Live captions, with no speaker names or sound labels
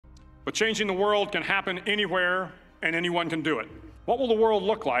But changing the world can happen anywhere, and anyone can do it. What will the world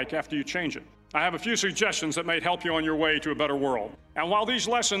look like after you change it? I have a few suggestions that may help you on your way to a better world. And while these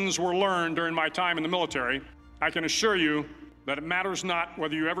lessons were learned during my time in the military, I can assure you that it matters not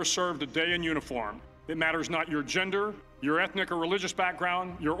whether you ever served a day in uniform. It matters not your gender, your ethnic or religious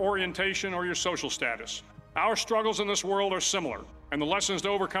background, your orientation, or your social status. Our struggles in this world are similar, and the lessons to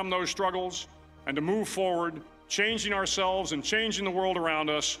overcome those struggles and to move forward, changing ourselves and changing the world around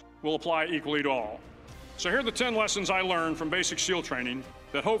us, will apply equally to all. So here are the 10 lessons I learned from basic SEAL training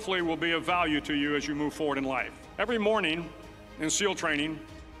that hopefully will be of value to you as you move forward in life. Every morning in SEAL training,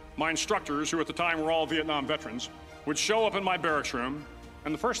 my instructors, who at the time were all Vietnam veterans, would show up in my barracks room,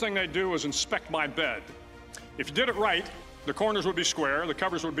 and the first thing they'd do was inspect my bed. If you did it right, the corners would be square, the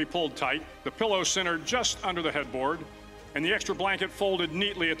covers would be pulled tight, the pillow centered just under the headboard, and the extra blanket folded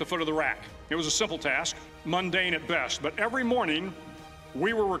neatly at the foot of the rack. It was a simple task, mundane at best, but every morning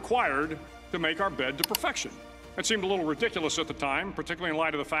we were required to make our bed to perfection. It seemed a little ridiculous at the time, particularly in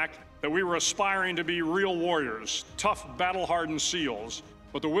light of the fact that we were aspiring to be real warriors, tough, battle-hardened SEALs.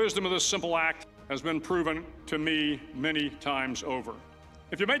 But the wisdom of this simple act has been proven to me many times over.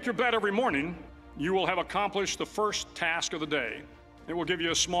 If you make your bed every morning, you will have accomplished the first task of the day. It will give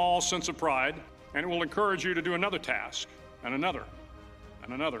you a small sense of pride, and it will encourage you to do another task, and another,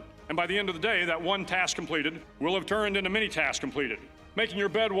 and another. And by the end of the day, that one task completed will have turned into many tasks completed. Making your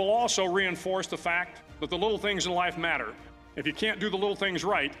bed will also reinforce the fact that the little things in life matter. If you can't do the little things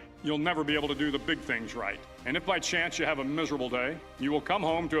right, you'll never be able to do the big things right. And if by chance you have a miserable day, you will come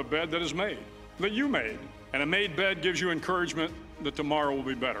home to a bed that is made, that you made. And a made bed gives you encouragement that tomorrow will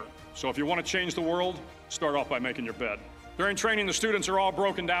be better. So if you want to change the world, start off by making your bed. During training, the students are all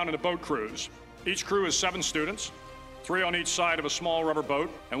broken down into boat crews. Each crew is 7 students, 3 on each side of a small rubber boat,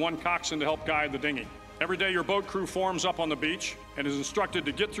 and 1 coxswain to help guide the dinghy. Every day, your boat crew forms up on the beach and is instructed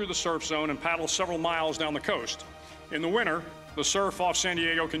to get through the surf zone and paddle several miles down the coast. In the winter, the surf off San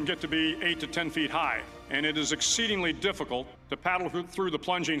Diego can get to be 8 to 10 feet high, and it is exceedingly difficult to paddle through the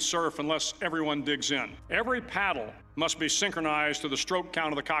plunging surf unless everyone digs in. Every paddle must be synchronized to the stroke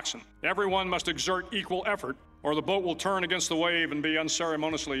count of the coxswain. Everyone must exert equal effort, or the boat will turn against the wave and be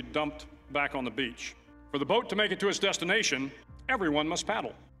unceremoniously dumped back on the beach. For the boat to make it to its destination, everyone must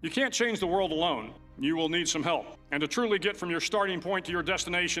paddle. You can't change the world alone. You will need some help. And to truly get from your starting point to your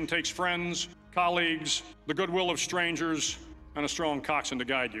destination takes friends, colleagues, the goodwill of strangers, and a strong coxswain to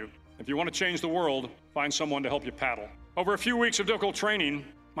guide you. If you want to change the world, find someone to help you paddle. Over a few weeks of difficult training,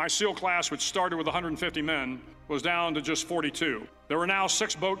 my SEAL class, which started with 150 men, was down to just 42. There were now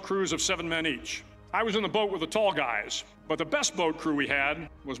 6 boat crews of 7 men each. I was in the boat with the tall guys, but the best boat crew we had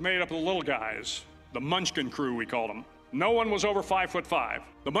was made up of the little guys, the Munchkin crew, we called them. No one was over 5'5".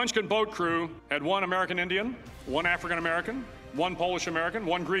 The Munchkin boat crew had 1 American Indian, 1 African American, 1 Polish American,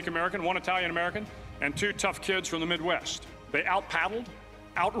 1 Greek American, 1 Italian American, and 2 tough kids from the Midwest. They out-paddled,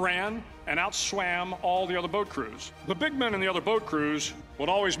 outran, and outswam all the other boat crews. The big men in the other boat crews would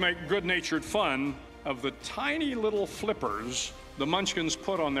always make good-natured fun of the tiny little flippers the Munchkins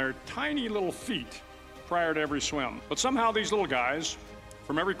put on their tiny little feet prior to every swim. But somehow these little guys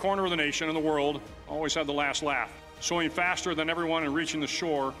from every corner of the nation and the world always had the last laugh, swimming faster than everyone and reaching the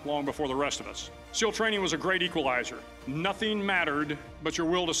shore long before the rest of us. SEAL training was a great equalizer. Nothing mattered but your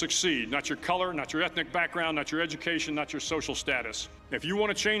will to succeed, not your color, not your ethnic background, not your education, not your social status. If you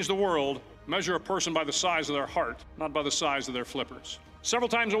want to change the world, measure a person by the size of their heart, not by the size of their flippers. Several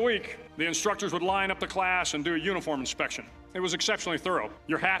times a week, the instructors would line up the class and do a uniform inspection. It was exceptionally thorough.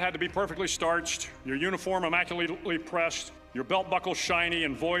 Your hat had to be perfectly starched, your uniform immaculately pressed, your belt buckle shiny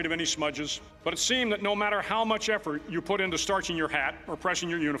and void of any smudges. But it seemed that no matter how much effort you put into starching your hat or pressing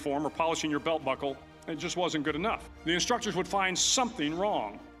your uniform or polishing your belt buckle, it just wasn't good enough. The instructors would find something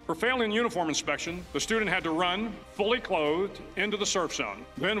wrong. For failing the uniform inspection, the student had to run, fully clothed, into the surf zone,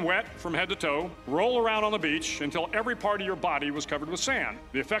 then wet from head to toe, roll around on the beach until every part of your body was covered with sand.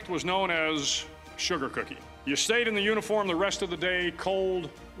 The effect was known as sugar cookie. You stayed in the uniform the rest of the day, cold,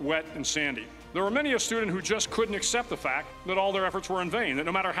 wet, and sandy. There were many a student who just couldn't accept the fact that all their efforts were in vain, that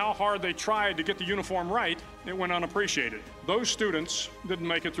no matter how hard they tried to get the uniform right, it went unappreciated. Those students didn't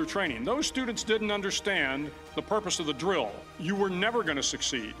make it through training. Those students didn't understand the purpose of the drill. You were never going to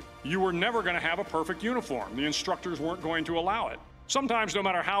succeed. You were never going to have a perfect uniform. The instructors weren't going to allow it. Sometimes, no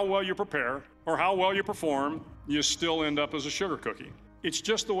matter how well you prepare or how well you perform, you still end up as a sugar cookie. It's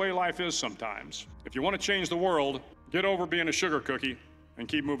just the way life is sometimes. If you want to change the world, get over being a sugar cookie and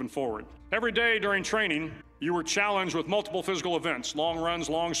keep moving forward. Every day during training, you were challenged with multiple physical events, long runs,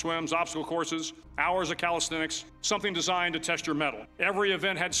 long swims, obstacle courses, hours of calisthenics, something designed to test your mettle. Every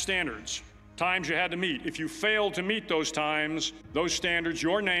event had standards, times you had to meet. If you failed to meet those times, those standards,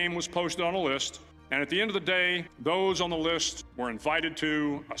 your name was posted on a list. And at the end of the day, those on the list were invited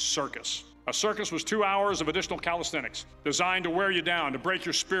to a circus. A circus was 2 hours of additional calisthenics, designed to wear you down, to break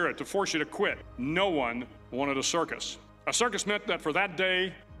your spirit, to force you to quit. No one wanted a circus. A circus meant that for that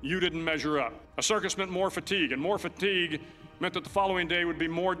day, you didn't measure up. A circus meant more fatigue, and more fatigue meant that the following day would be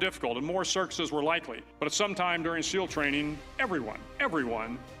more difficult and more circuses were likely. But at some time during SEAL training,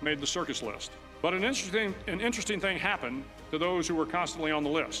 everyone made the circus list. But an interesting thing happened to those who were constantly on the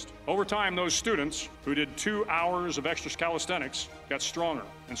list. Over time, those students who did 2 hours of extra calisthenics got stronger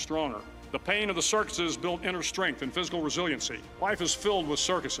and stronger. The pain of the circuses built inner strength and physical resiliency. Life is filled with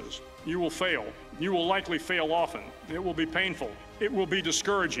circuses. You will fail. You will likely fail often. It will be painful. It will be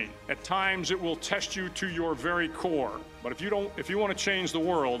discouraging. At times, it will test you to your very core. But if you want to change the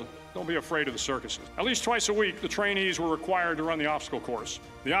world, don't be afraid of the circuses. At least twice a week, the trainees were required to run the obstacle course.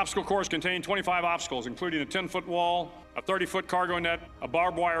 The obstacle course contained 25 obstacles, including a 10-foot wall, a 30-foot cargo net, a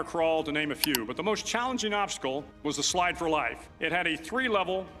barbed wire crawl, to name a few. But the most challenging obstacle was the slide for life. It had a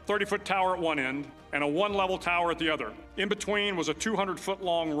 3-level, 30-foot tower at one end and a 1-level tower at the other. In between was a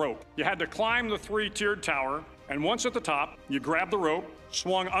 200-foot-long rope. You had to climb the 3-tiered tower, and once at the top, you grabbed the rope,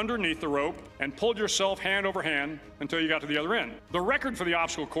 swung underneath the rope, and pulled yourself hand over hand until you got to the other end. The record for the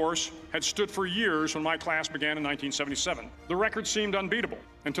obstacle course had stood for years when my class began in 1977. The record seemed unbeatable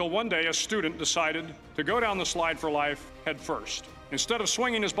until one day a student decided to go down the slide for life head first. Instead of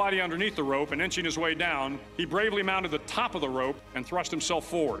swinging his body underneath the rope and inching his way down, he bravely mounted the top of the rope and thrust himself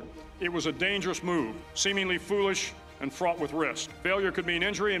forward. It was a dangerous move, seemingly foolish and fraught with risk. Failure could mean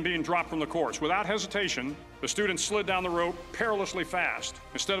injury and being dropped from the course. Without hesitation, the student slid down the rope perilously fast.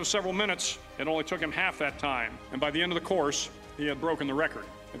 Instead of several minutes, it only took him half that time. And by the end of the course, he had broken the record.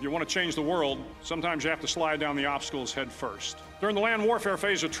 If you want to change the world, sometimes you have to slide down the obstacles head first. During the land warfare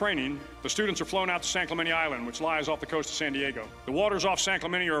phase of training, the students are flown out to San Clemente Island, which lies off the coast of San Diego. The waters off San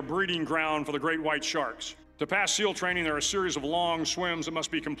Clemente are a breeding ground for the great white sharks. To pass SEAL training, there are a series of long swims that must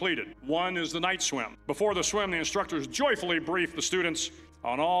be completed. One is the night swim. Before the swim, the instructors joyfully brief the students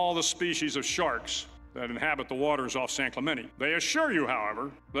on all the species of sharks that inhabit the waters off San Clemente. They assure you,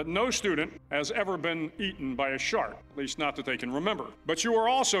 however, that no student has ever been eaten by a shark, at least not that they can remember. But you are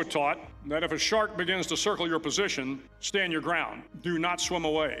also taught that if a shark begins to circle your position, stand your ground. Do not swim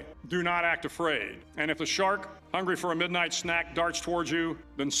away. Do not act afraid. And if the shark, hungry for a midnight snack, darts towards you,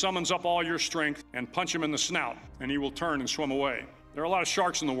 then summons up all your strength and punch him in the snout, and he will turn and swim away. There are a lot of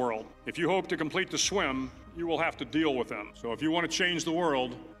sharks in the world. If you hope to complete the swim, you will have to deal with them. So if you want to change the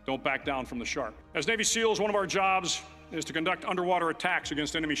world, don't back down from the shark. As Navy SEALs, one of our jobs is to conduct underwater attacks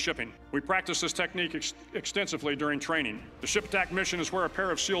against enemy shipping. We practice this technique extensively during training. The ship attack mission is where a pair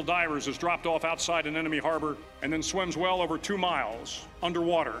of SEAL divers is dropped off outside an enemy harbor and then swims well over 2 miles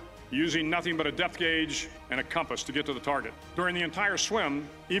underwater, using nothing but a depth gauge and a compass to get to the target. During the entire swim,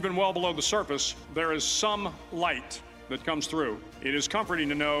 even well below the surface, there is some light that comes through. It is comforting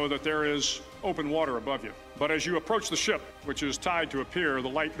to know that there is open water above you. But as you approach the ship, which is tied to a pier, the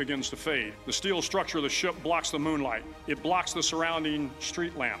light begins to fade. The steel structure of the ship blocks the moonlight. It blocks the surrounding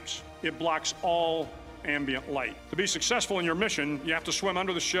street lamps. It blocks all ambient light. To be successful in your mission, you have to swim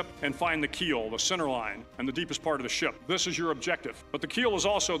under the ship and find the keel, the center line, and the deepest part of the ship. This is your objective. But the keel is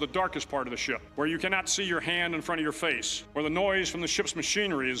also the darkest part of the ship, where you cannot see your hand in front of your face, where the noise from the ship's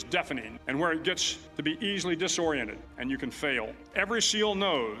machinery is deafening, and where it gets to be easily disoriented, and you can fail. Every SEAL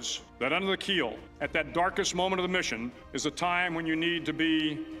knows that under the keel, at that darkest moment of the mission, is a time when you need to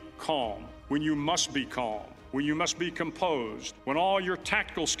be calm, when you must be calm, when you must be composed, when all your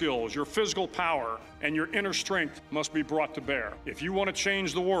tactical skills, your physical power, and your inner strength must be brought to bear. If you want to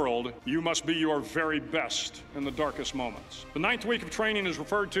change the world, you must be your very best in the darkest moments. The 9th week of training is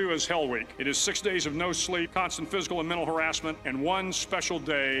referred to as Hell Week. It is 6 days of no sleep, constant physical and mental harassment, and one special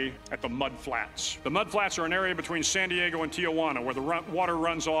day at the Mud Flats. The Mud Flats are an area between San Diego and Tijuana where the water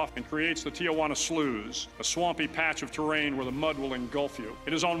runs off and creates the Tijuana Sloughs, a swampy patch of terrain where the mud will engulf you.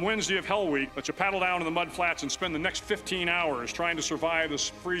 It is on Wednesday of Hell Week that you paddle down to the Mud Flats and spend the next 15 hours trying to survive this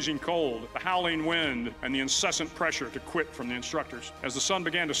freezing cold, the howling wind, and the incessant pressure to quit from the instructors. As the sun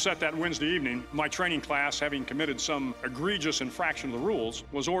began to set that Wednesday evening, my training class, having committed some egregious infraction of the rules,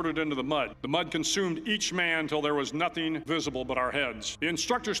 was ordered into the mud. The mud consumed each man till there was nothing visible but our heads. The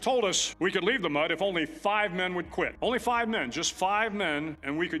instructors told us we could leave the mud if only 5 men would quit. Only 5 men, just 5 men,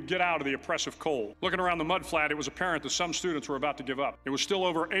 and we could get out of the oppressive cold. Looking around the mud flat, it was apparent that some students were about to give up. It was still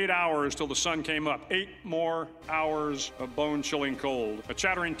over 8 hours till the sun came up. 8 more more hours of bone-chilling cold. The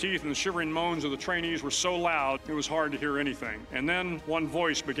chattering teeth and the shivering moans of the trainees were so loud, it was hard to hear anything. And then one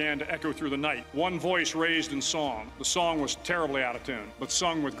voice began to echo through the night. One voice raised in song. The song was terribly out of tune, but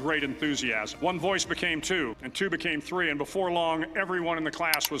sung with great enthusiasm. One voice became two, and two became three, and before long, everyone in the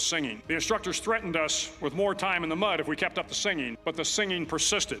class was singing. The instructors threatened us with more time in the mud if we kept up the singing, but the singing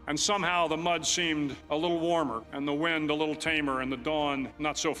persisted, and somehow the mud seemed a little warmer, and the wind a little tamer, and the dawn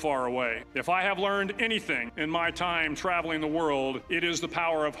not so far away. If I have learned anything in my time traveling the world, it is the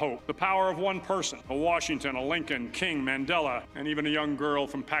power of hope. The power of one person, a Washington, a Lincoln, King, Mandela, and even a young girl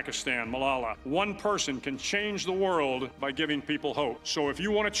from Pakistan, Malala. One person can change the world by giving people hope. So if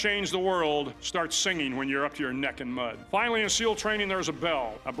you want to change the world, start singing when you're up to your neck in mud. Finally, in SEAL training, there's a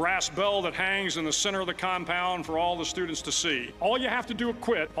bell, a brass bell that hangs in the center of the compound for all the students to see. All you have to do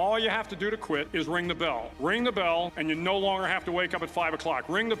to quit is ring the bell. Ring the bell, and you no longer have to wake up at 5 o'clock.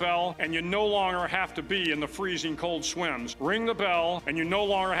 Ring the bell, and you no longer have to be in the freezing cold swims. Ring the bell, and you no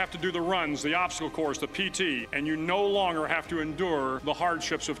longer have to do the runs, the obstacle course, the PT, and you no longer have to endure the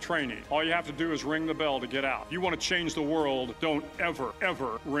hardships of training. All you have to do is ring the bell to get out. If you want to change the world, don't ever,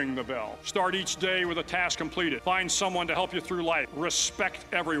 ever ring the bell. Start each day with a task completed. Find someone to help you through life. Respect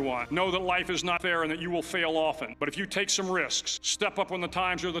everyone. Know that life is not fair and that you will fail often. But if you take some risks, step up when the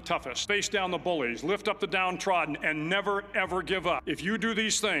times are the toughest, face down the bullies, lift up the downtrodden, and never, ever give up. If you do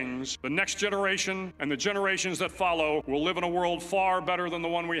these things, the next generation and the generations that follow will live in a world far better than the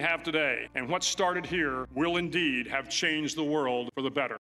one we have today. And what started here will indeed have changed the world for the better.